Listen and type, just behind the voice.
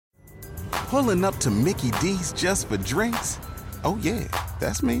Pulling up to Mickey D's just for drinks? Oh yeah,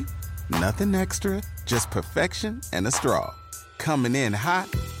 that's me. Nothing extra, just perfection and a straw. Coming in hot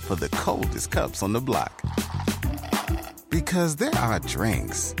for the coldest cups on the block. Because there are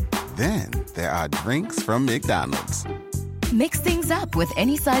drinks. Then there are drinks from McDonald's. Mix things up with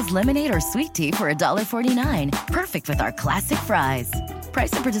any size lemonade or sweet tea for $1.49. Perfect with our classic fries.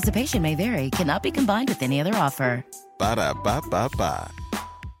 Price and participation may vary. Cannot be combined with any other offer. Ba-da-ba-ba-ba.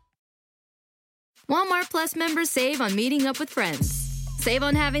 Walmart Plus members save on meeting up with friends. Save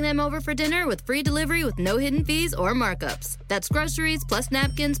on having them over for dinner with free delivery with no hidden fees or markups. That's groceries, plus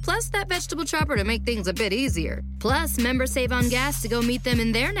napkins, plus that vegetable chopper to make things a bit easier. Plus, members save on gas to go meet them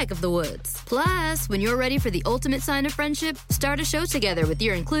in their neck of the woods. Plus, when you're ready for the ultimate sign of friendship, start a show together with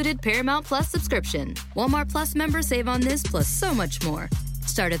your included Paramount Plus subscription. Walmart Plus members save on this plus so much more.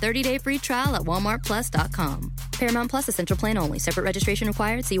 Start a 30-day free trial at walmartplus.com. Paramount Plus Essential Plan only. Separate registration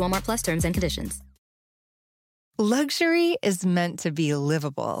required. See Walmart Plus terms and conditions. Luxury is meant to be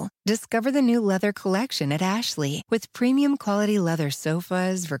livable. Discover the new leather collection at Ashley with premium quality leather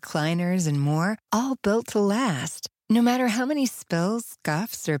sofas, recliners, and more, all built to last. No matter how many spills,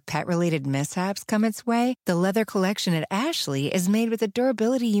 scuffs, or pet-related mishaps come its way, the leather collection at Ashley is made with the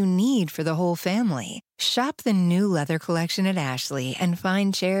durability you need for the whole family. Shop the new leather collection at Ashley and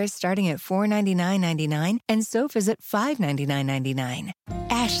find chairs starting at $499.99 and sofas at $599.99.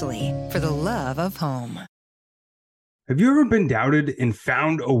 Ashley, for the love of home. Have you ever been doubted and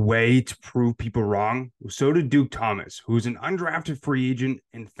found a way to prove people wrong? Well, so did Duke Thomas, who is an undrafted free agent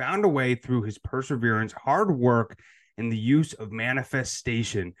and found a way through his perseverance, hard work, and the use of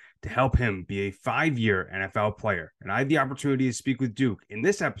manifestation to help him be a 5-year NFL player. And I had the opportunity to speak with Duke in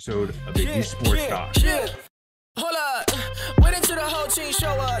this episode of Iggy Sports Talk. Hold up. Wait until the whole team show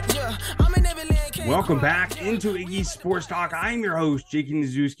up. Yeah, I'm in Neverland. Welcome back into Iggy Sports Talk. I'm your host, Jakey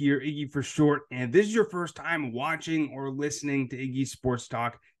Nazuski, or Iggy for short. And this is your first time watching or listening to Iggy Sports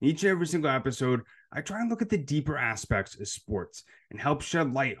Talk. In each and every single episode, I try and look at the deeper aspects of sports and help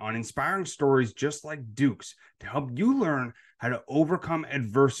shed light on inspiring stories just like Duke's to help you learn how to overcome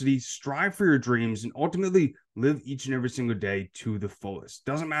adversity, strive for your dreams, and ultimately live each and every single day to the fullest.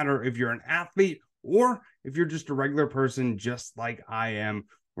 Doesn't matter if you're an athlete or if you're just a regular person just like I am.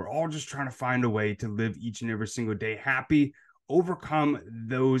 We're all just trying to find a way to live each and every single day happy, overcome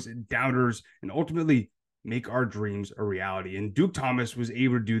those doubters, and ultimately make our dreams a reality. And Duke Thomas was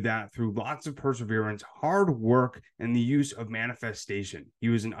able to do that through lots of perseverance, hard work, and the use of manifestation. He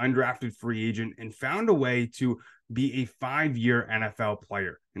was an undrafted free agent and found a way to be a 5-year NFL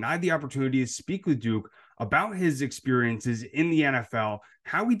player. And I had the opportunity to speak with Duke about his experiences in the NFL,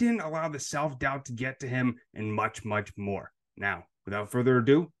 how he didn't allow the self-doubt to get to him, and much, much more. Now, without further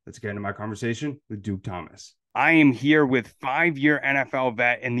ado, let's get into my conversation with Duke Thomas. I am here with 5-year NFL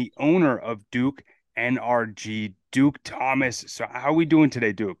vet and the owner of Duke NRG, Duke Thomas. So how are we doing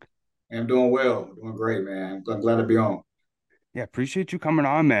today, Duke? I'm doing well. Doing great, man. I'm glad to be on. Yeah, appreciate you coming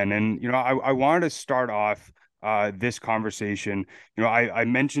on, man. And, I wanted to start off this conversation. I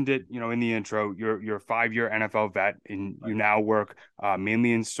mentioned it, in the intro. You're a 5-year NFL vet, and you now work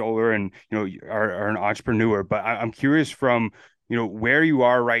mainly in solar, and are an entrepreneur. But I'm curious from where you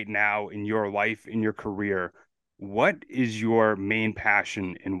are right now in your life, in your career. What is your main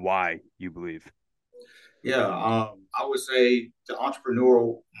passion and why, you believe? Yeah, I would say the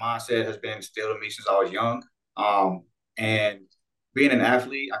entrepreneurial mindset has been instilled in me since I was young. And being an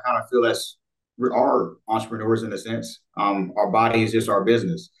athlete, I kind of feel that's we are entrepreneurs in a sense. Our body is just our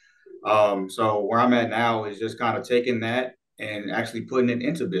business. So where I'm at now is just kind of taking that and actually putting it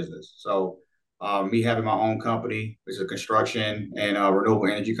into business. So me having my own company, which is a construction and renewable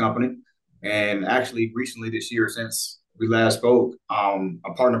energy company. And actually recently this year, since we last spoke, I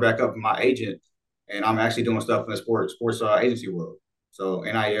partnered back up with my agent, and I'm actually doing stuff in the sports agency world. So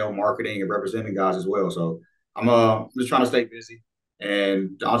NIL marketing and representing guys as well. So I'm just trying to stay busy.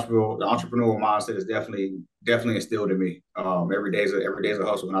 And the entrepreneurial mindset is definitely instilled in me. Every day is a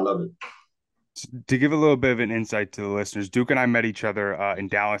hustle, and I love it. To give a little bit of an insight to the listeners, Duke and I met each other in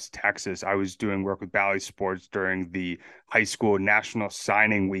Dallas, Texas. I was doing work with Bally Sports during the high school national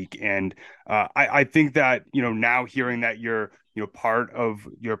signing week. And I think that, now hearing that you're part of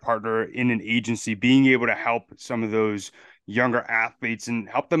your partner in an agency, being able to help some of those younger athletes and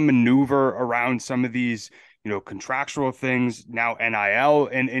help them maneuver around some of these, contractual things, now NIL,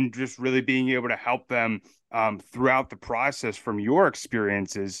 and just really being able to help them throughout the process from your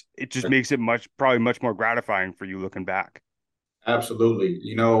experiences, it just makes it probably much more gratifying for you looking back. Absolutely.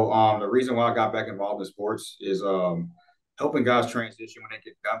 The reason why I got back involved in sports is helping guys transition when they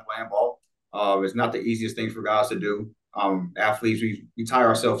get done playing ball. It's not the easiest thing for guys to do. Athletes, we tie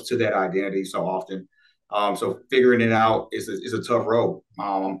ourselves to that identity so often. So figuring it out is a tough road.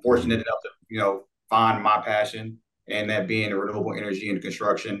 I'm fortunate enough to, find my passion and that being renewable energy and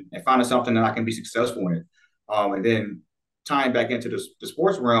construction and finding something that I can be successful in. And then tying back into the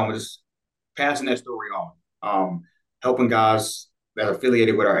sports realm is passing that story on, helping guys that are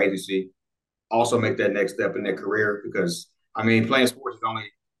affiliated with our agency also make that next step in their career because, I mean, playing sports is only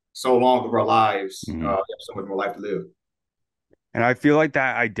so long of our lives. We have so much more life to live. And I feel like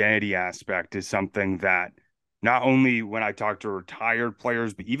that identity aspect is something that not only when I talk to retired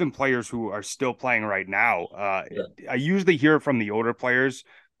players, but even players who are still playing right now, I usually hear from the older players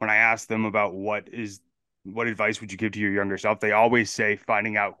when I ask them about what advice would you give to your younger self? They always say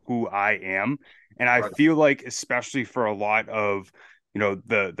finding out who I am. And I feel like, especially for a lot of,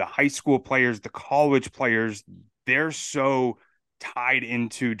 the high school players, the college players, they're so tied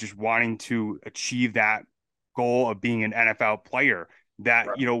into just wanting to achieve that goal of being an NFL player that,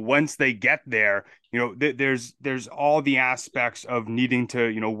 once they get there, there's all the aspects of needing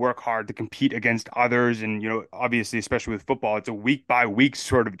to, work hard to compete against others. And, obviously, especially with football, it's a week by week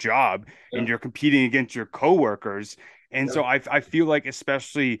sort of job and you're competing against your coworkers. And so I feel like,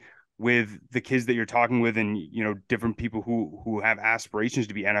 especially with the kids that you're talking with and, different people who have aspirations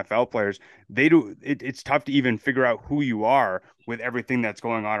to be NFL players, it's tough to even figure out who you are with everything that's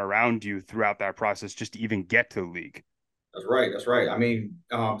going on around you throughout that process, just to even get to the league. That's right. That's right. I mean,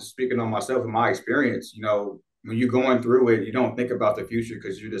 speaking on myself and my experience, when you're going through it, you don't think about the future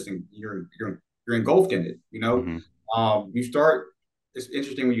because you're engulfed in it. You start. It's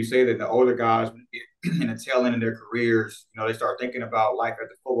interesting when you say that the older guys in the tail end of their careers, they start thinking about life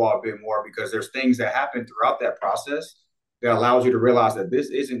after football a bit more because there's things that happen throughout that process that allows you to realize that this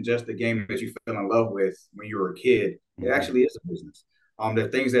isn't just a game that you fell in love with when you were a kid. It actually is a business. There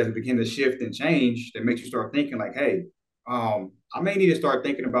are things that begin to shift and change that makes you start thinking like, hey, I may need to start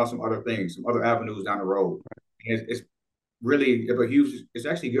thinking about some other things, some other avenues down the road. And it's really it's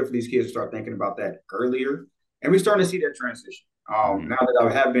actually good for these kids to start thinking about that earlier. And we're starting to see that transition. Now that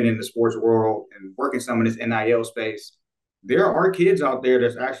I have been in the sports world and working some of this NIL space, there are kids out there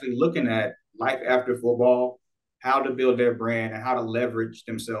that's actually looking at life after football, how to build their brand and how to leverage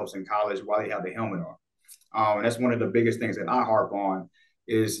themselves in college while they have the helmet on. And that's one of the biggest things that I harp on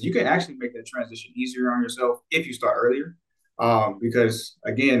is you can actually make that transition easier on yourself if you start earlier. Because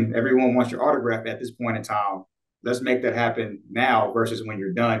again, everyone wants your autograph at this point in time. Let's make that happen now versus when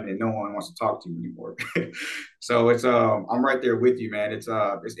you're done and no one wants to talk to you anymore. So it's I'm right there with you, man. It's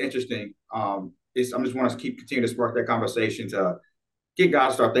interesting. I just want to continue to spark that conversation to get guys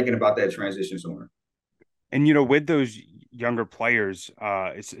to start thinking about that transition sooner. And, with those younger players,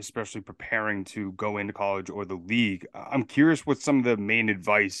 especially preparing to go into college or the league, I'm curious what some of the main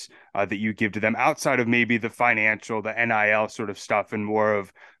advice that you give to them outside of maybe the financial, the NIL sort of stuff and more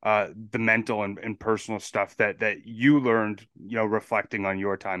of the mental and personal stuff that you learned, reflecting on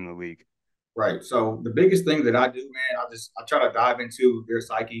your time in the league. Right. So the biggest thing that I do, man, I try to dive into their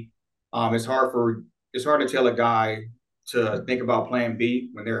psyche. It's hard to tell a guy to think about plan B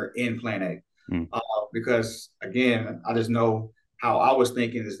when they're in plan A. Because again, I just know how I was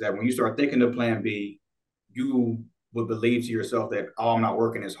thinking is that when you start thinking of plan B, you would believe to yourself that, oh, I'm not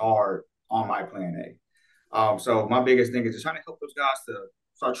working as hard on my plan A. So my biggest thing is just trying to help those guys to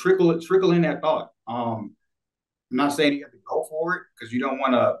start trickle in that thought. I'm not saying you have to go for it because you don't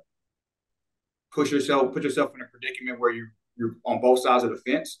want to put yourself in a predicament where you're on both sides of the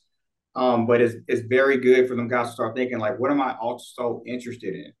fence. But it's very good for them guys to start thinking like, what am I also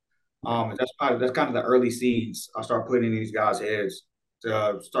interested in? That's kind of the early seeds I start putting in these guys' heads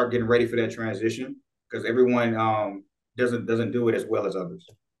to start getting ready for that transition because everyone doesn't do it as well as others.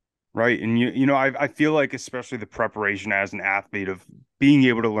 Right. And I feel like especially the preparation as an athlete of being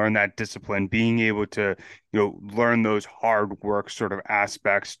able to learn that discipline, being able to, learn those hard work sort of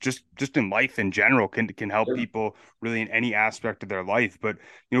aspects, just in life in general can help people really in any aspect of their life. But,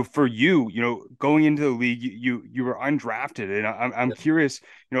 for you, going into the league, you were undrafted. And I'm curious,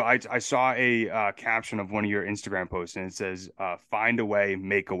 I saw a caption of one of your Instagram posts and it says, find a way,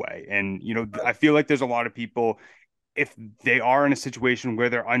 make a way. And, I feel like there's a lot of people, if they are in a situation where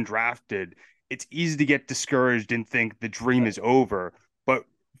they're undrafted, it's easy to get discouraged and think the dream is over. But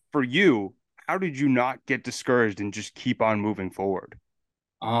for you, how did you not get discouraged and just keep on moving forward?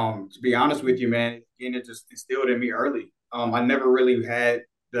 To be honest with you, man, again, it just instilled in me early. I never really had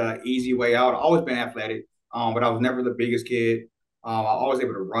the easy way out. I've always been athletic, but I was never the biggest kid. I always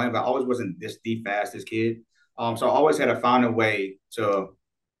able to run, but I always wasn't the fastest kid. So I always had to find a way to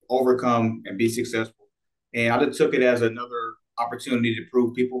overcome and be successful. And I just took it as another opportunity to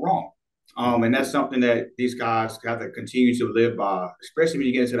prove people wrong. And that's something that these guys have to continue to live by, especially when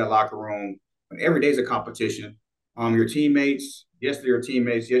you get into that locker room. And every day is a competition. Your teammates, yes, they're your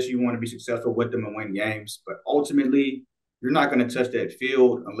teammates. Yes, you want to be successful with them and win games, but ultimately, you're not going to touch that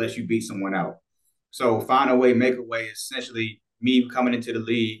field unless you beat someone out. So find a way, make a way. Essentially, me coming into the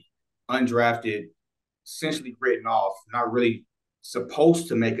league, undrafted, essentially written off, not really supposed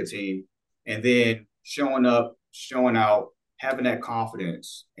to make a team, and then showing up, showing out, having that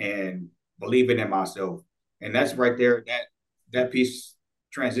confidence and believing in myself. And that's right there, that piece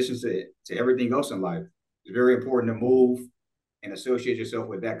transitions to everything else in life. It's very important to move and associate yourself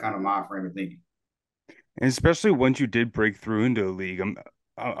with that kind of mind frame of thinking. And especially once you did break through into a league,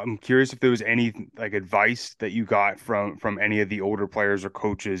 I'm curious if there was any like advice that you got from any of the older players or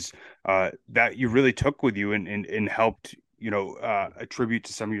coaches that you really took with you and helped, attribute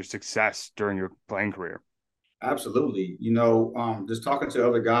to some of your success during your playing career. Absolutely. Just talking to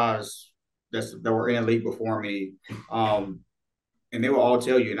other guys that were in the league before me, and they will all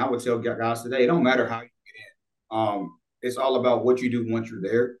tell you, and I would tell guys today, it don't matter how you get in. It's all about what you do once you're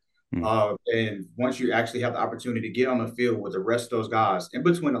there. Mm. And once you actually have the opportunity to get on the field with the rest of those guys in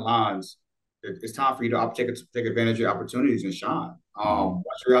between the lines, it's time for you to take advantage of opportunities and shine.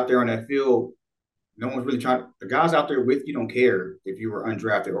 Once you're out there on that field, no one's really trying. The guys out there with you don't care if you were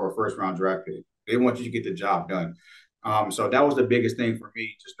undrafted or a first round draft pick. They want you to get the job done. So that was the biggest thing for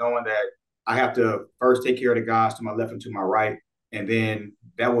me, just knowing that I have to first take care of the guys to my left and to my right, and then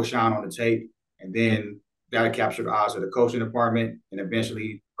that will shine on the tape, and then that'll capture the eyes of the coaching department and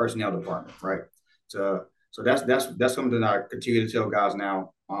eventually personnel department, right? So that's something that I continue to tell guys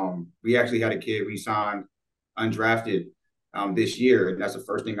now. We actually had a kid we signed undrafted this year, and that's the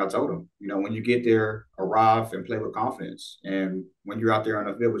first thing I told him. When you get there, arrive and play with confidence. And when you're out there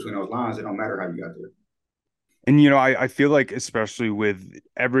on the field between those lines, it don't matter how you got there. And I feel like especially with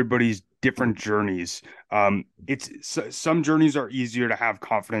everybody's different journeys, some journeys are easier to have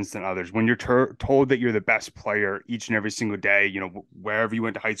confidence than others. When you're told that you're the best player each and every single day, wherever you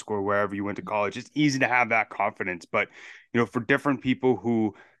went to high school or wherever you went to college, it's easy to have that confidence. But for different people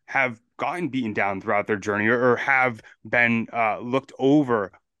who have gotten beaten down throughout their journey or have been looked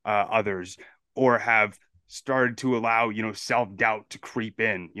over others or have started to allow self-doubt to creep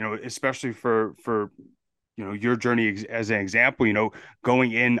in, especially for your journey as an example,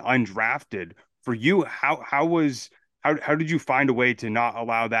 going in undrafted for you, how did you find a way to not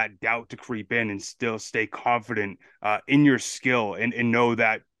allow that doubt to creep in and still stay confident in your skill and know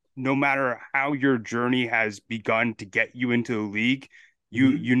that no matter how your journey has begun to get you into the league,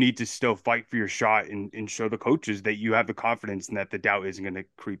 you need to still fight for your shot and show the coaches that you have the confidence and that the doubt isn't going to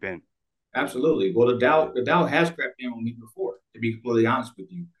creep in? Absolutely. Well, the doubt has crept in on me before, to be completely honest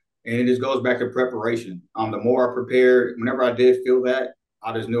with you. And it just goes back to preparation. The more I prepared, whenever I did feel that,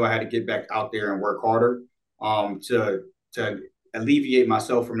 I just knew I had to get back out there and work harder to alleviate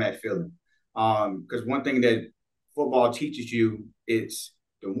myself from that feeling. Because one thing that football teaches you, it's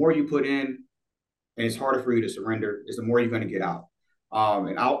the more you put in, and it's harder for you to surrender, is the more you're going to get out.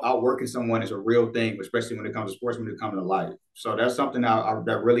 And outworking someone is a real thing, especially when it comes to sports, when it comes to life. So that's something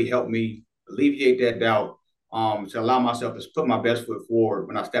that really helped me alleviate that doubt, to allow myself to put my best foot forward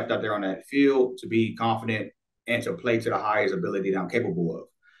when I stepped out there on that field, to be confident and to play to the highest ability that I'm capable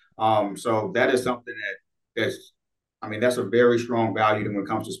of. So that is something that's a very strong value when it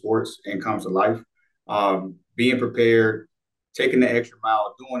comes to sports and comes to life. Being prepared, taking the extra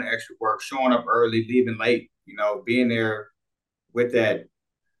mile, doing the extra work, showing up early, leaving late, being there with that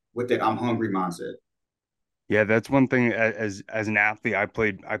I'm hungry mindset. Yeah, that's one thing. As an athlete, I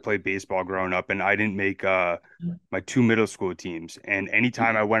played baseball growing up, and I didn't make my two middle school teams. And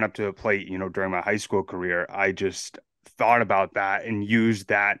anytime I went up to a plate, during my high school career, I just thought about that and used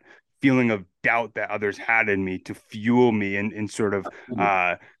that feeling of doubt that others had in me to fuel me and sort of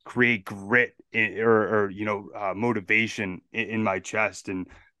create grit or motivation in my chest. And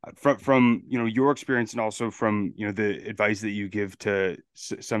from your experience and also from the advice that you give to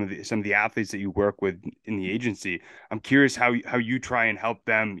some of the athletes that you work with in the agency, I'm curious how you try and help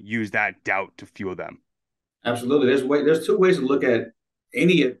them use that doubt to fuel them. Absolutely. There's two ways to look at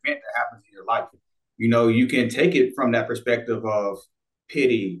any event that happens in your life. You can take it from that perspective of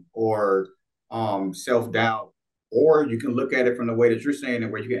pity or self-doubt, or you can look at it from the way that you're saying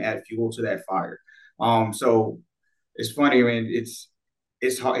it, where you can add fuel to that fire. So it's funny. I mean,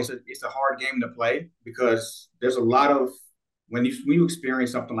 it's hard. It's a hard game to play because there's a lot of when you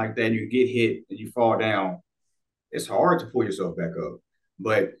experience something like that and you get hit and you fall down, it's hard to pull yourself back up.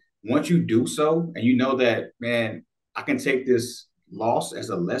 But once you do so and you know that, man, I can take this loss as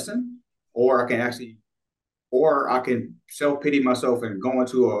a lesson, or I can actually or I can self-pity myself and go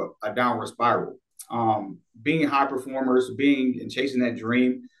into a downward spiral. Being high performers, being and chasing that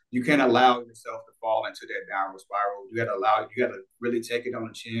dream, you can't allow yourself to fall into that downward spiral. You got to really take it on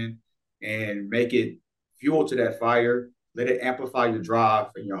the chin and make it fuel to that fire. Let it amplify your drive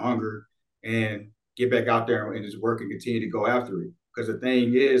and your hunger, and get back out there and just work and continue to go after it. Because the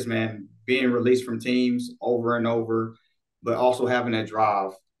thing is, man, being released from teams over and over, but also having that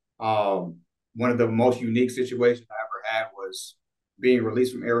drive. One of the most unique situations I ever had was being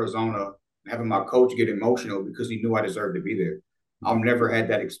released from Arizona, having my coach get emotional because he knew I deserved to be there. I've never had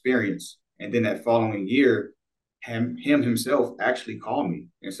that experience. And then that following year, him himself actually called me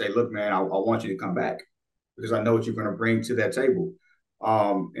and say, "Look, man, I want you to come back because I know what you're going to bring to that table."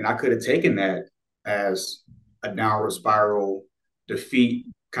 And I could have taken that as a downward spiral, defeat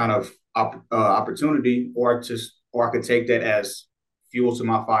kind of opportunity, or I could take that as fuel to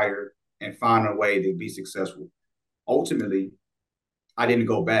my fire and find a way to be successful. Ultimately, I didn't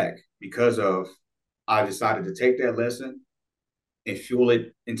go back because of I decided to take that lesson and fuel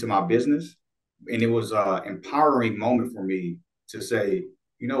it into my business. And it was an empowering moment for me to say,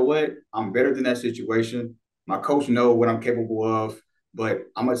 you know what, I'm better than that situation. My coach knows what I'm capable of, but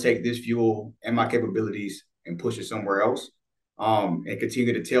I'm gonna take this fuel and my capabilities and push it somewhere else. And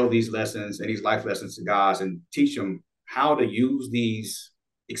continue to tell these lessons and these life lessons to guys and teach them how to use these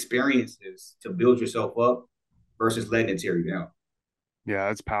experiences to build yourself up versus letting it tear you down. Yeah,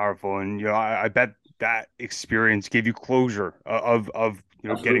 that's powerful. And I bet that experience gave you closure of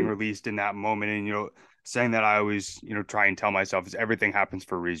getting Absolutely. released in that moment. And saying that I always try and tell myself is everything happens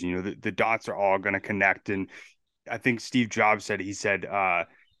for a reason. The dots are all going to connect. And I think Steve Jobs said, he said,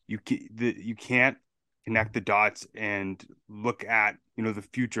 you can't connect the dots and look at the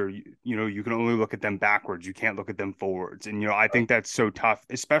future. You can only look at them backwards. You can't look at them forwards. And I think that's so tough,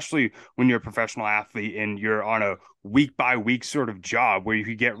 especially when you're a professional athlete and you're on a week by week sort of job where you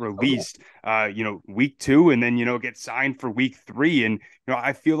could get released week 2 and then get signed for week 3. And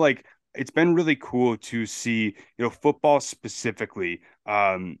I feel like it's been really cool to see football specifically,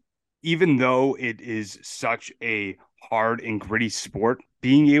 even though it is such a hard and gritty sport,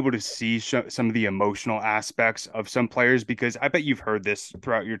 being able to see some of the emotional aspects of some players, because I bet you've heard this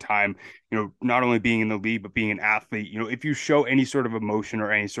throughout your time, not only being in the league, but being an athlete, if you show any sort of emotion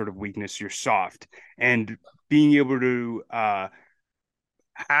or any sort of weakness, you're soft. And being able to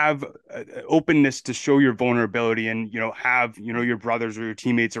have openness to show your vulnerability and have your brothers or your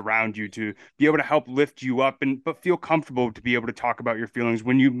teammates around you to be able to help lift you up, and but feel comfortable to be able to talk about your feelings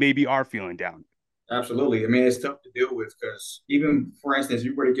when you maybe are feeling down. Absolutely. I mean, it's tough to deal with because even, for instance,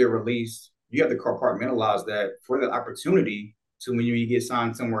 you were to get released, you have to compartmentalize that for the opportunity to when you get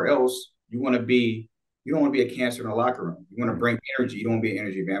signed somewhere else, you don't want to be a cancer in the locker room. You want to bring energy. You don't want to be an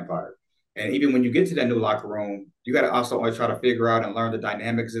energy vampire. And even when you get to that new locker room, you got to also always try to figure out and learn the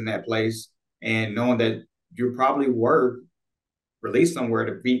dynamics in that place, and knowing that you probably were released somewhere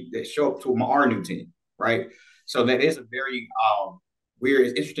to be that show up to our new team, right? So that is a very weird,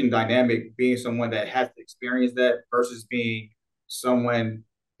 interesting dynamic, being someone that has to experience that versus being someone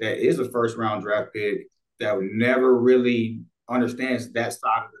that is a first round draft pick that never really understands that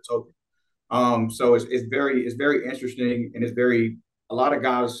side of the token. So it's very interesting, and it's very a lot of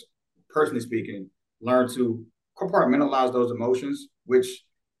guys, personally speaking, learn to compartmentalize those emotions, which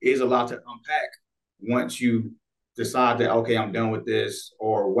is a lot to unpack once you decide that, okay, I'm done with this,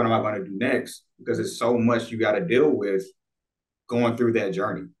 or what am I going to do next? Because it's so much you got to deal with going through that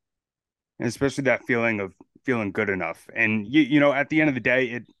journey. And especially that feeling of feeling good enough. And at the end of the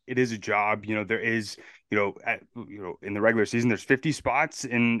day, it is a job. There is, in the regular season, there's 50 spots.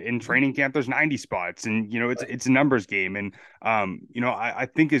 In training camp, there's 90 spots, and it's a numbers game. And I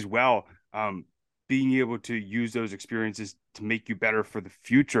think as well, being able to use those experiences to make you better for the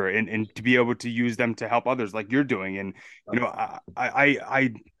future, and to be able to use them to help others like you're doing. And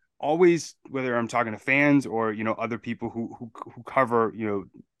I always, whether I'm talking to fans or other people who cover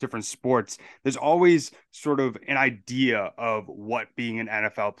different sports, there's always sort of an idea of what being an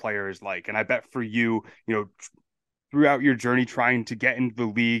NFL player is like. And I bet for you, throughout your journey trying to get into the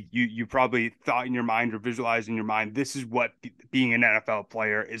league, you probably thought in your mind or visualized in your mind, this is what being an NFL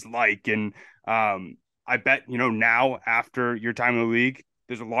player is like. And I bet now, after your time in the league,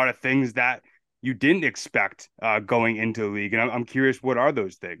 there's a lot of things that you didn't expect going into the league. And I'm curious, what are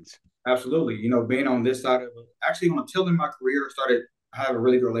those things? Absolutely. Being on this side of it, actually on a tilt in my career, started I have a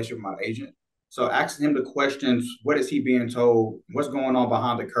really good relationship with my agent. So asking him the questions, what is he being told? What's going on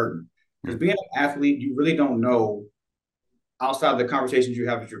behind the curtain? Because being an athlete, you really don't know, outside of the conversations you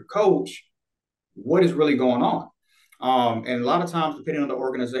have with your coach, what is really going on. And a lot of times, depending on the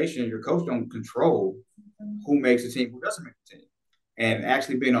organization, your coach don't control who makes the team, who doesn't make the team. And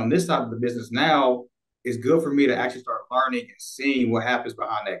actually being on this side of the business now is good for me to actually start learning and seeing what happens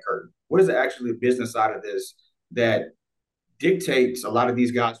behind that curtain. What is actually the business side of this that dictates a lot of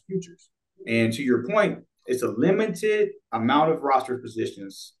these guys' futures? And to your point, it's a limited amount of roster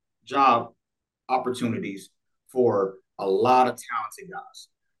positions, job opportunities for a lot of talented guys.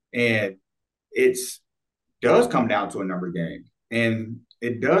 And it's does come down to a number game. And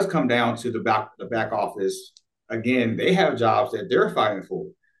it does come down to the back office. Again, they have jobs that they're fighting for.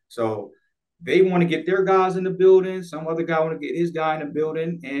 So they want to get their guys in the building. Some other guy want to get his guy in the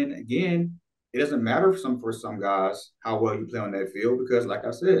building. And again, it doesn't matter for some guys how well you play on that field because, like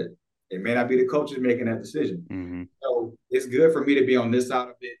I said, it may not be the coaches making that decision. Mm-hmm. So it's good for me to be on this side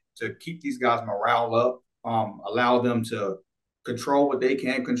of it to keep these guys morale up, allow them to control what they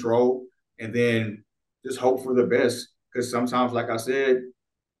can control, and then just hope for the best. Because sometimes, like I said,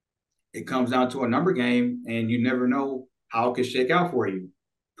 it comes down to a number game, and you never know how it could shake out for you.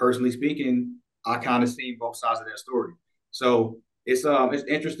 Personally speaking, I kind of seen both sides of that story. So it's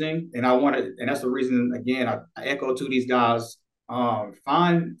interesting, and and that's the reason. Again, I echo to these guys: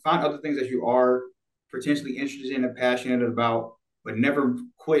 find other things that you are potentially interested in and passionate about, but never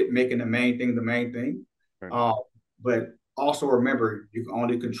quit making the main thing the main thing. Right. But also remember, you can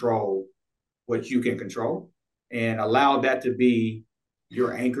only control what you can control, and allow that to be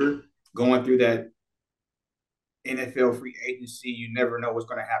your anchor going through that NFL free agency. You never know what's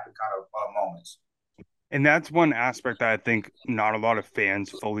going to happen kind of moments. And that's one aspect that I think not a lot of fans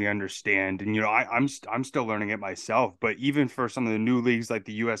fully understand. And I'm still learning it myself. But even for some of the new leagues like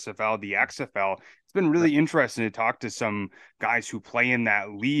the USFL, the XFL, it's been really interesting to talk to some guys who play in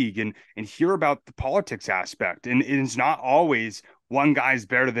that league and hear about the politics aspect. And it's not always one guy's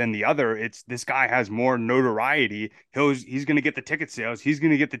better than the other. It's this guy has more notoriety. He's going to get the ticket sales. He's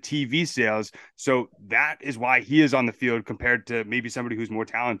going to get the TV sales. So that is why he is on the field compared to maybe somebody who's more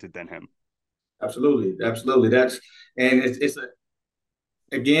talented than him. Absolutely.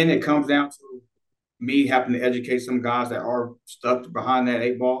 Again, it comes down to me having to educate some guys that are stuck behind that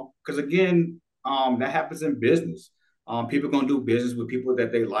eight ball. Because again, that happens in business. People are going to do business with people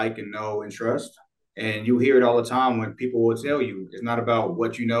that they like and know and trust. And you hear it all the time when people will tell you it's not about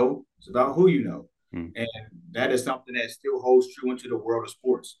what you know, it's about who you know. And that is something that still holds true into the world of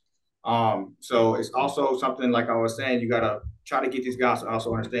sports. So it's also something like I was saying, you got to try to get these guys to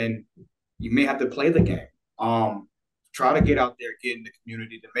also understand you may have to play the game. Try to get out there, get in the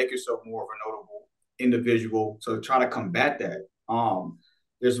community to make yourself more of a notable individual. So try to combat that.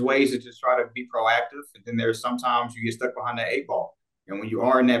 There's ways to just try to be proactive. And then there's sometimes you get stuck behind that eight ball. And when you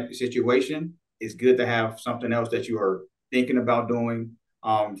are in that situation, it's good to have something else that you are thinking about doing.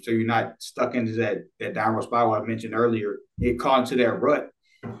 So you're not stuck into that downward spiral I mentioned earlier. Get caught into that rut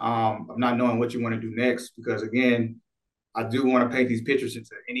of not knowing what you want to do next. Because again, I do want to paint these pictures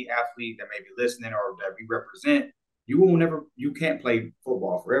into any athlete that may be listening or that we represent. You can't play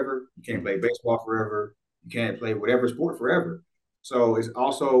football forever. You can't play baseball forever. You can't play whatever sport forever. So it's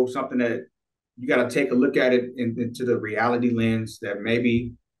also something that you got to take a look at it into the reality lens that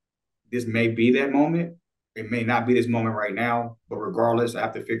maybe this may be that moment. It may not be this moment right now, but regardless, I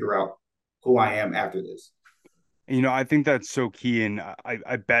have to figure out who I am after this. I think that's so key. And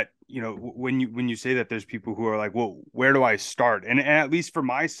I bet, when you say that, there's people who are like, well, where do I start? And at least for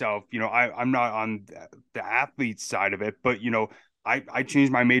myself, I'm not on the athlete side of it, but, I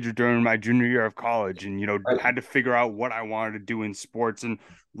changed my major during my junior year of college and, had to figure out what I wanted to do in sports and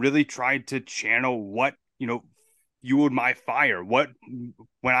really tried to channel what, fueled my fire. When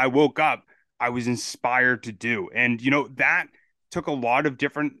I woke up, I was inspired to do. And, that took a lot of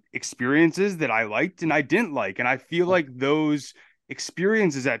different experiences that I liked and I didn't like. And I feel like those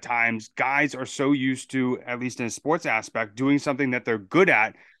experiences at times, guys are so used to, at least in a sports aspect, doing something that they're good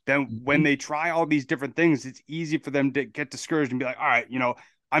at, then when they try all these different things, it's easy for them to get discouraged and be like, all right,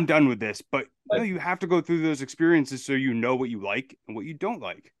 I'm done with this. But you have to go through those experiences so you know what you like and what you don't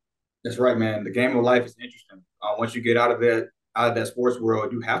like. That's right, man. The game of life is interesting. Once you get out of that sports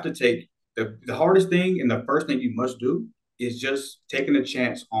world, you have to take the hardest thing and the first thing you must do is just taking a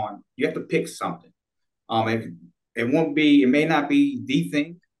chance on. You have to pick something. It may not be the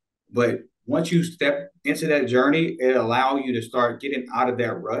thing, but once you step into that journey, it allow you to start getting out of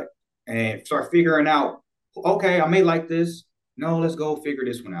that rut and start figuring out, okay, I may like this. No, let's go figure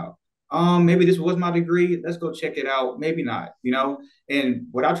this one out. Maybe this was my degree. Let's go check it out. Maybe not, And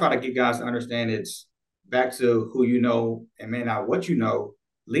what I try to get guys to understand is back to who you know and may not what you know,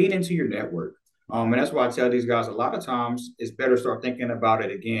 lean into your network. And that's why I tell these guys a lot of times it's better start thinking about it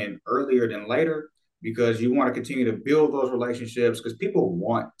again earlier than later because you want to continue to build those relationships because people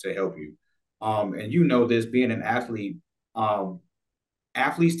want to help you. And you know this, being an athlete, um,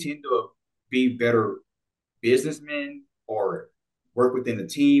 athletes tend to be better businessmen or work within the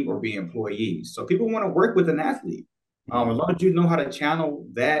team or be employees. So people want to work with an athlete. As long as you know how to channel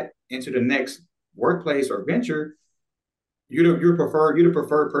that into the next workplace or venture, you're the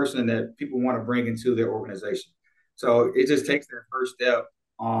preferred person that people want to bring into their organization. So it just takes that first step.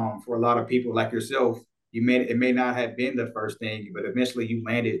 For a lot of people like yourself, it may not have been the first thing, but eventually you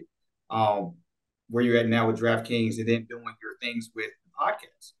landed um, where you're at now with DraftKings, and then doing your things with the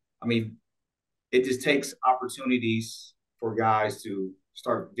podcast. I mean, it just takes opportunities for guys to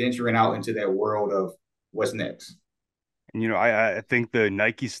start venturing out into that world of what's next. And, I think the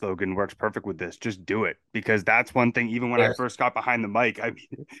Nike slogan works perfect with this. Just do it. Because that's one thing, even when I Yes. first got behind the mic, I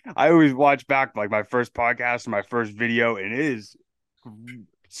mean, I always watch back like my first podcast or my first video, and it is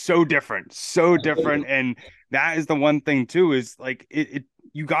so different, so different. And that is the one thing too, is like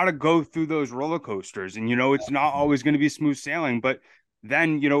you got to go through those roller coasters, and it's not always going to be smooth sailing. But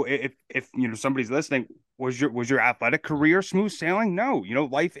then, if somebody's listening, was your athletic career smooth sailing? No,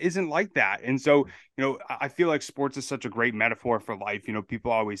 life isn't like that. And so, I feel like sports is such a great metaphor for life.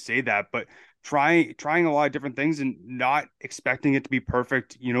 People always say that, but trying a lot of different things and not expecting it to be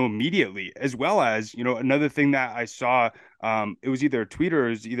perfect, immediately. As well as, another thing that I saw, it was either a tweet or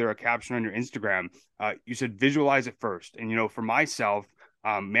it was either a caption on your Instagram. You said visualize it first. And, for myself,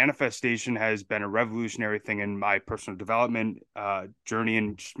 manifestation has been a revolutionary thing in my personal development journey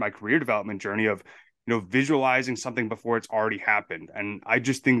and just my career development journey of, visualizing something before it's already happened. And I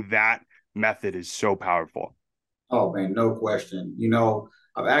just think that method is so powerful. Oh man, no question.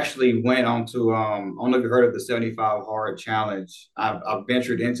 I've actually went on to I don't know if you heard of the 75 hard challenge. I've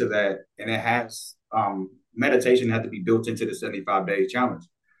ventured into that, and it has meditation had to be built into the 75-day challenge.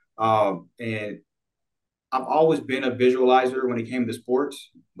 And I've always been a visualizer when it came to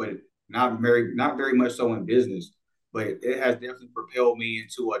sports, but not very much so in business. But it has definitely propelled me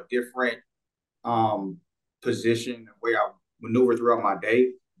into a different um, position where I maneuver throughout my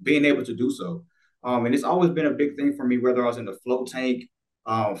day, being able to do so. And it's always been a big thing for me, whether I was in the float tank,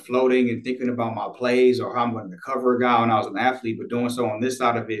 floating and thinking about my plays or how I'm going to cover a guy when I was an athlete, but doing so on this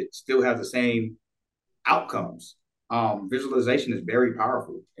side of it still has the same outcomes. Visualization is very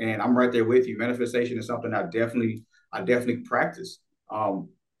powerful, and I'm right there with you. Manifestation is something I definitely practice.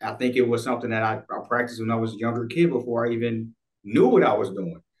 I think it was something that I practiced when I was a younger kid before I even knew what I was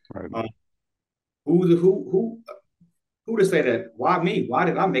doing. Right. Who to say that? Why me? Why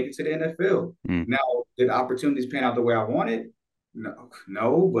did I make it to the NFL? Mm. Now, did opportunities pan out the way I wanted?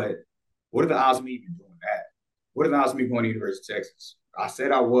 No. But what are the odds of me even doing that? What are the odds of me going to University of Texas? I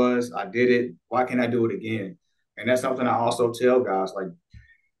said I was. I did it. Why can't I do it again? And that's something I also tell guys. Like,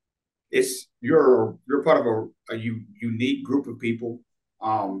 you're part of a unique group of people.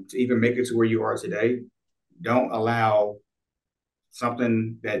 To even make it to where you are today, don't allow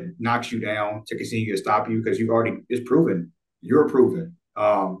something that knocks you down to continue to stop you, because it's proven. You're proven.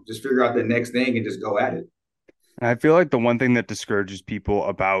 Just figure out the next thing and just go at it. And I feel like the one thing that discourages people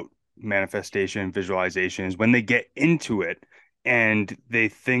about manifestation and visualization is when they get into it and they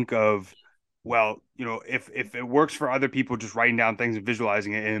think of, well, if it works for other people, just writing down things and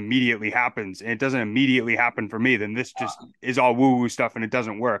visualizing it, it immediately happens, and it doesn't immediately happen for me, then this just is all woo-woo stuff and it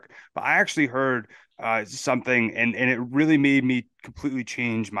doesn't work. But I actually heard something, and it really made me completely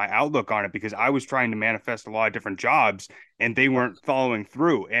change my outlook on it, because I was trying to manifest a lot of different jobs and they weren't following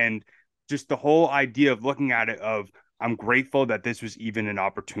through. And just the whole idea of looking at it of, I'm grateful that this was even an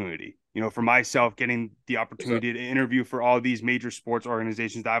opportunity, for myself, getting the opportunity to interview for all these major sports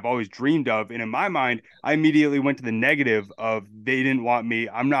organizations that I've always dreamed of. And in my mind, I immediately went to the negative of, they didn't want me,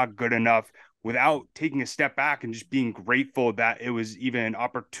 I'm not good enough, without taking a step back and just being grateful that it was even an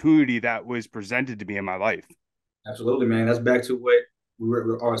opportunity that was presented to me in my life. Absolutely, man. That's back to what we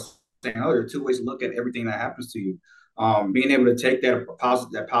were always saying earlier. Two ways to look at everything that happens to you. Being able to take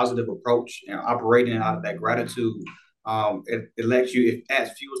that positive approach and operating out of that gratitude, it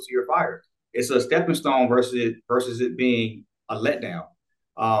adds fuel to your fire. It's a stepping stone versus it being a letdown.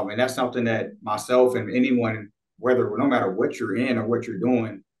 And that's something that myself and anyone, no matter what you're in or what you're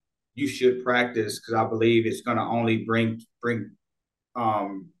doing, you should practice, because I believe it's going to only bring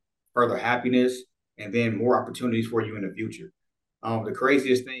further happiness and then more opportunities for you in the future. The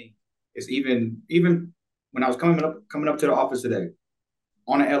craziest thing is, even when I was coming up to the office today,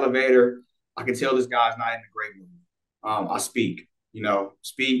 on the elevator, I could tell this guy's not in a great mood. I speak.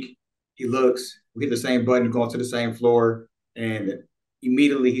 He looks. We hit the same button, going to the same floor, and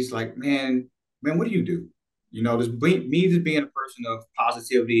immediately he's like, "Man, what do you do?" Just being a person of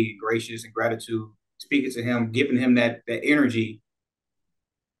positivity, gracious, and gratitude, speaking to him, giving him that energy,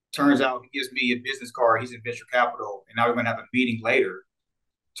 turns out he gives me a business card. He's in venture capital, and now we're going to have a meeting later,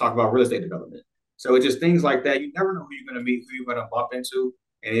 talk about real estate development. So it's just things like that. You never know who you're going to meet, who you're going to bump into,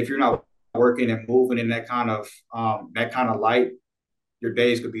 and if you're not working and moving in that kind of light, your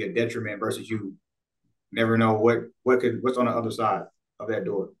days could be a detriment versus you never know what's on the other side of that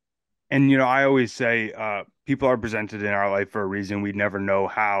door. And, I always say people are presented in our life for a reason. We never know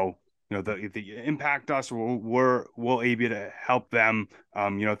how, the impact us, or we'll able to help them,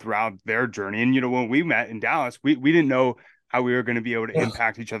 throughout their journey. And, when we met in Dallas, we didn't know how we were going to be able to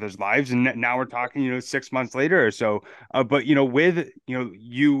impact each other's lives. And now we're talking, 6 months later or so. But, with,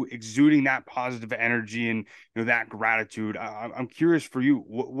 you exuding that positive energy and, that gratitude, I'm curious for you,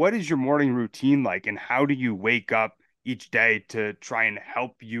 what is your morning routine like, and how do you wake up each day to try and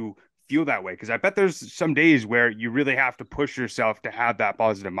help you feel that way? Because I bet there's some days where you really have to push yourself to have that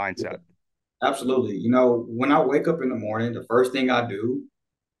positive mindset. Absolutely. When I wake up in the morning, the first thing I do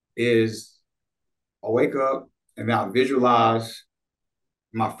is I wake up and I visualize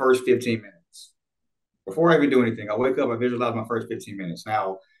my first 15 minutes. Before I even do anything, I wake up, I visualize my first 15 minutes.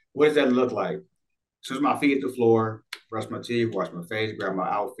 Now, what does that look like? As soon as my feet hit the floor, brush my teeth, wash my face, grab my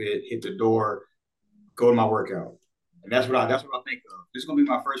outfit, hit the door, go to my workout. And that's what I think of. This is gonna be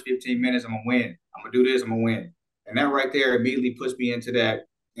my first 15 minutes. I'm gonna win. I'm gonna do this, I'm gonna win. And that right there immediately puts me into that,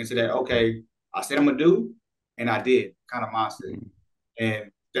 okay, I said I'm gonna do, and I did kind of mindset.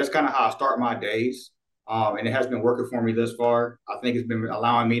 And that's kind of how I start my days. And it has been working for me thus far. I think it's been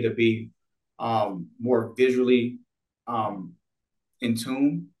allowing me to be more visually um, in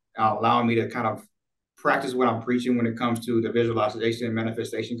tune, allowing me to kind of practice what I'm preaching when it comes to the visualization and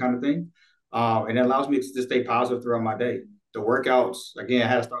manifestation kind of thing. And it allows me to stay positive throughout my day. The workouts, again, I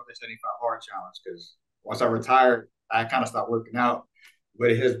had to start the 75 hard challenge because once I retired, I kind of stopped working out.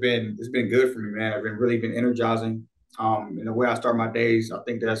 But it's been good for me, man. I've been really been energizing. And the way I start my days, I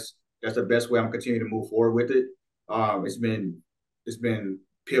think that's the best way I'm continuing to move forward with it. It's been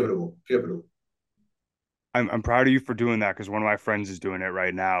pivotal. I'm proud of you for doing that, because one of my friends is doing it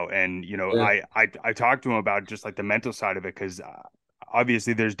right now. And, Yeah, I talked to him about just like the mental side of it, because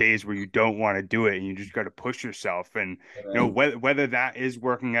obviously there's days where you don't want to do it and you just got to push yourself. And, man. whether that is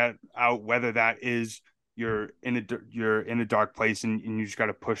working out, whether that is you're in a dark place and you just got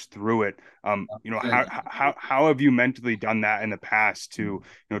to push through it. How have you mentally done that in the past to,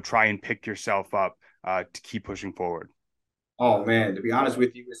 try and pick yourself up to keep pushing forward? Oh man, to be honest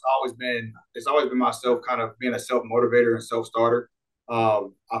with you, it's always been myself kind of being a self motivator and self starter. I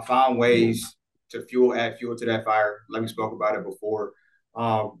found ways to add fuel to that fire. Like we spoke about it before.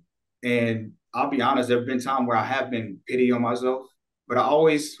 And I'll be honest, there've been times where I have been pity on myself, but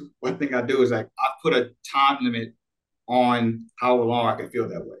one thing I do is like I put a time limit on how long I can feel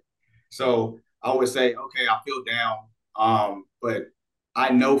that way. So I would say, okay, I feel down, but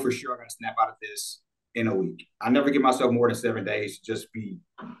I know for sure I got to snap out of this in a week. I never give myself more than 7 days to just be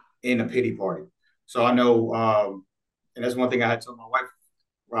in a pity party. So I know, and that's one thing I had told my wife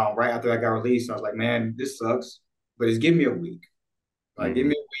right after I got released. I was like, man, this sucks, but it's give me a week. Like, give Mhm.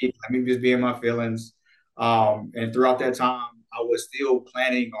 me a week. Let me just be in my feelings. And throughout that time, I was still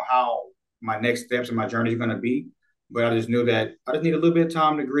planning on how my next steps in my journey is going to be. But I just knew that I just need a little bit of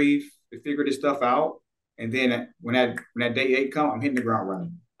time to grieve, to figure this stuff out. And then when that day eight comes, I'm hitting the ground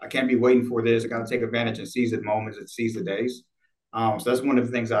running. I can't be waiting for this. I got to take advantage and seize the moments and seize the days. So that's one of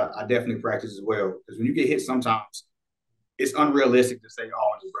the things I definitely practice as well. Because when you get hit, sometimes it's unrealistic to say,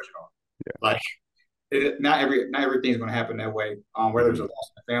 "Oh, and just brush it off." Like not everything's going to happen that way. Whether it's a Mhm.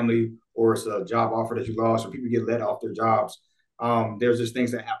 loss in the family or it's a job offer that you lost, or people get let off their jobs. There's just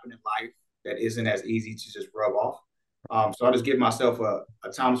things that happen in life that isn't as easy to just rub off. So I just give myself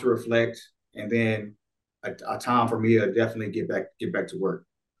a time to reflect, and then a time for me to definitely get back to work.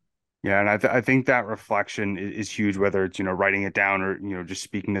 Yeah, and I think that reflection is huge, whether it's, writing it down or, just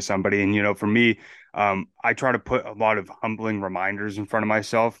speaking to somebody. And, for me, I try to put a lot of humbling reminders in front of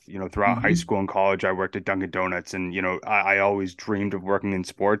myself. Throughout high Mm-hmm. school and college, I worked at Dunkin' Donuts, and, I always dreamed of working in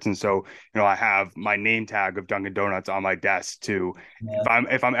sports. And so, I have my name tag of Dunkin' Donuts on my desk to, Yeah.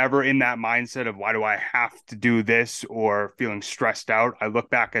 if I'm ever in that mindset of why do I have to do this, or feeling stressed out, I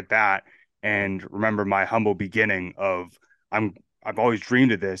look back at that and remember my humble beginning of, I'm I've always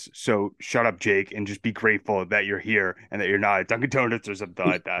dreamed of this. So shut up, Jake, and just be grateful that you're here and that you're not at Dunkin' Donuts or something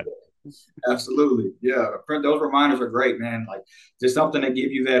like that. Absolutely. Yeah. Those reminders are great, man. Like just something to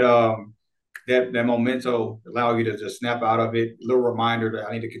give you that memento, allow you to just snap out of it. A little reminder that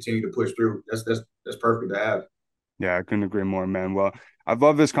I need to continue to push through. That's perfect to have. Yeah, I couldn't agree more, man. Well, I've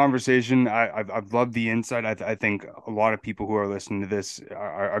loved this conversation. I've loved the insight. I think a lot of people who are listening to this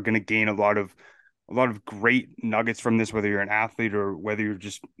are going to gain a lot of great nuggets from this, whether you're an athlete or whether you're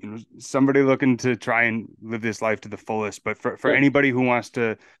just somebody looking to try and live this life to the fullest. But for anybody who wants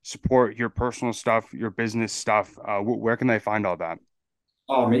to support your personal stuff, your business stuff, where can they find all that?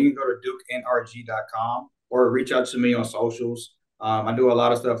 You can go to dukenrg.com or reach out to me on socials. I do a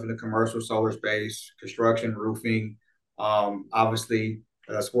lot of stuff in the commercial solar space, construction, roofing, obviously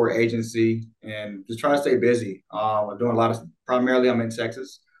sport agency, and just try to stay busy. I'm doing a lot of, primarily I'm in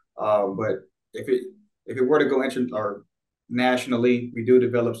Texas, but if it were to go or nationally, we do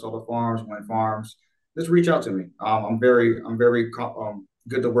develop solar farms, wind farms. Just reach out to me. I'm very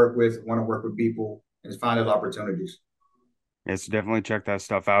good to work with. Want to work with people and find those opportunities. Yes, definitely check that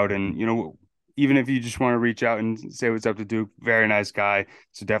stuff out. And, even if you just want to reach out and say what's up to Duke, very nice guy.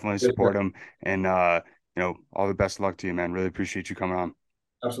 So definitely support him. And, all the best of luck to you, man. Really appreciate you coming on.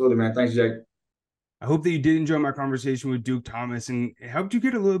 Absolutely, man. Thanks, Jake. I hope that you did enjoy my conversation with Duke Thomas and it helped you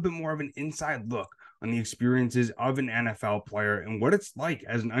get a little bit more of an inside look on the experiences of an NFL player and what it's like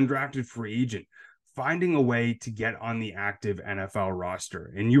as an undrafted free agent, finding a way to get on the active NFL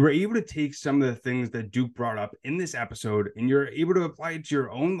roster. And you were able to take some of the things that Duke brought up in this episode and you're able to apply it to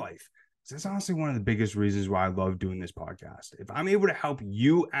your own life. So that's honestly one of the biggest reasons why I love doing this podcast. If I'm able to help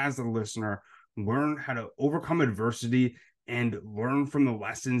you as a listener learn how to overcome adversity and learn from the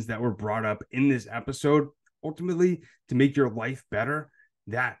lessons that were brought up in this episode, ultimately to make your life better,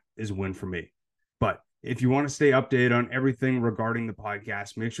 that is a win for me. But if you want to stay updated on everything regarding the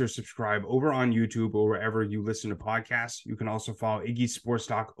podcast, make sure to subscribe over on YouTube or wherever you listen to podcasts. You can also follow Iggy Sports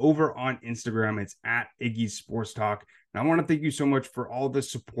Talk over on Instagram. It's at Iggy Sports Talk. And I want to thank you so much for all the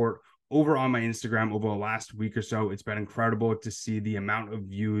support over on my Instagram over the last week or so. It's been incredible to see the amount of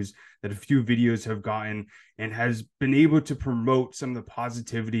views that a few videos have gotten and has been able to promote some of the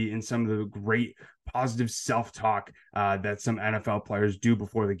positivity and some of the great positive self-talk that some NFL players do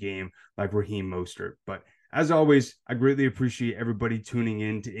before the game, like Raheem Mostert. But as always, I greatly appreciate everybody tuning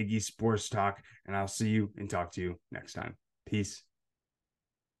in to Iggy Sports Talk, and I'll see you and talk to you next time. Peace.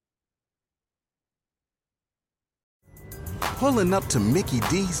 Pulling up to Mickey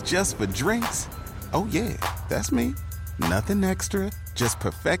D's just for drinks? Oh yeah, that's me. Nothing extra, just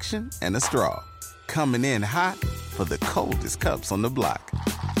perfection and a straw. Coming in hot for the coldest cups on the block.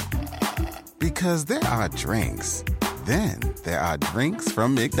 Because there are drinks. Then there are drinks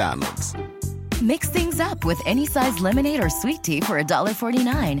from McDonald's. Mix things up with any size lemonade or sweet tea for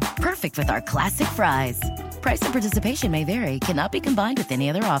 $1.49. Perfect with our classic fries. Price and participation may vary. Cannot be combined with any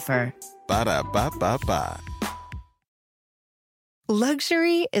other offer. Ba-da-ba-ba-ba.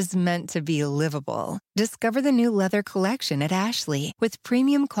 Luxury is meant to be livable. Discover the new leather collection at Ashley with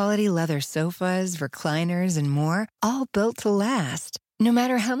premium quality leather sofas, recliners, and more, all built to last. No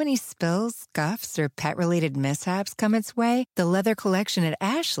matter how many spills, scuffs, or pet-related mishaps come its way, the leather collection at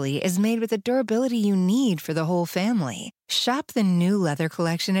Ashley is made with the durability you need for the whole family. Shop the new leather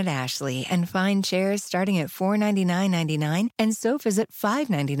collection at Ashley and find chairs starting at $499.99 and sofas at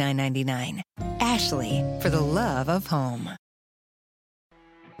 $599.99. Ashley, for the love of home.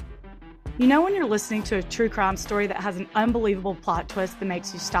 You know when you're listening to a true crime story that has an unbelievable plot twist that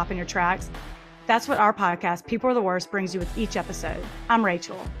makes you stop in your tracks? That's what our podcast, People Are the Worst, brings you with each episode. I'm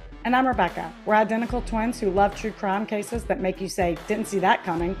Rachel. And I'm Rebecca. We're identical twins who love true crime cases that make you say, didn't see that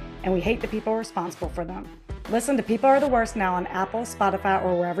coming, and we hate the people responsible for them. Listen to People Are the Worst now on Apple, Spotify,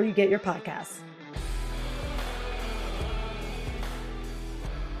 or wherever you get your podcasts.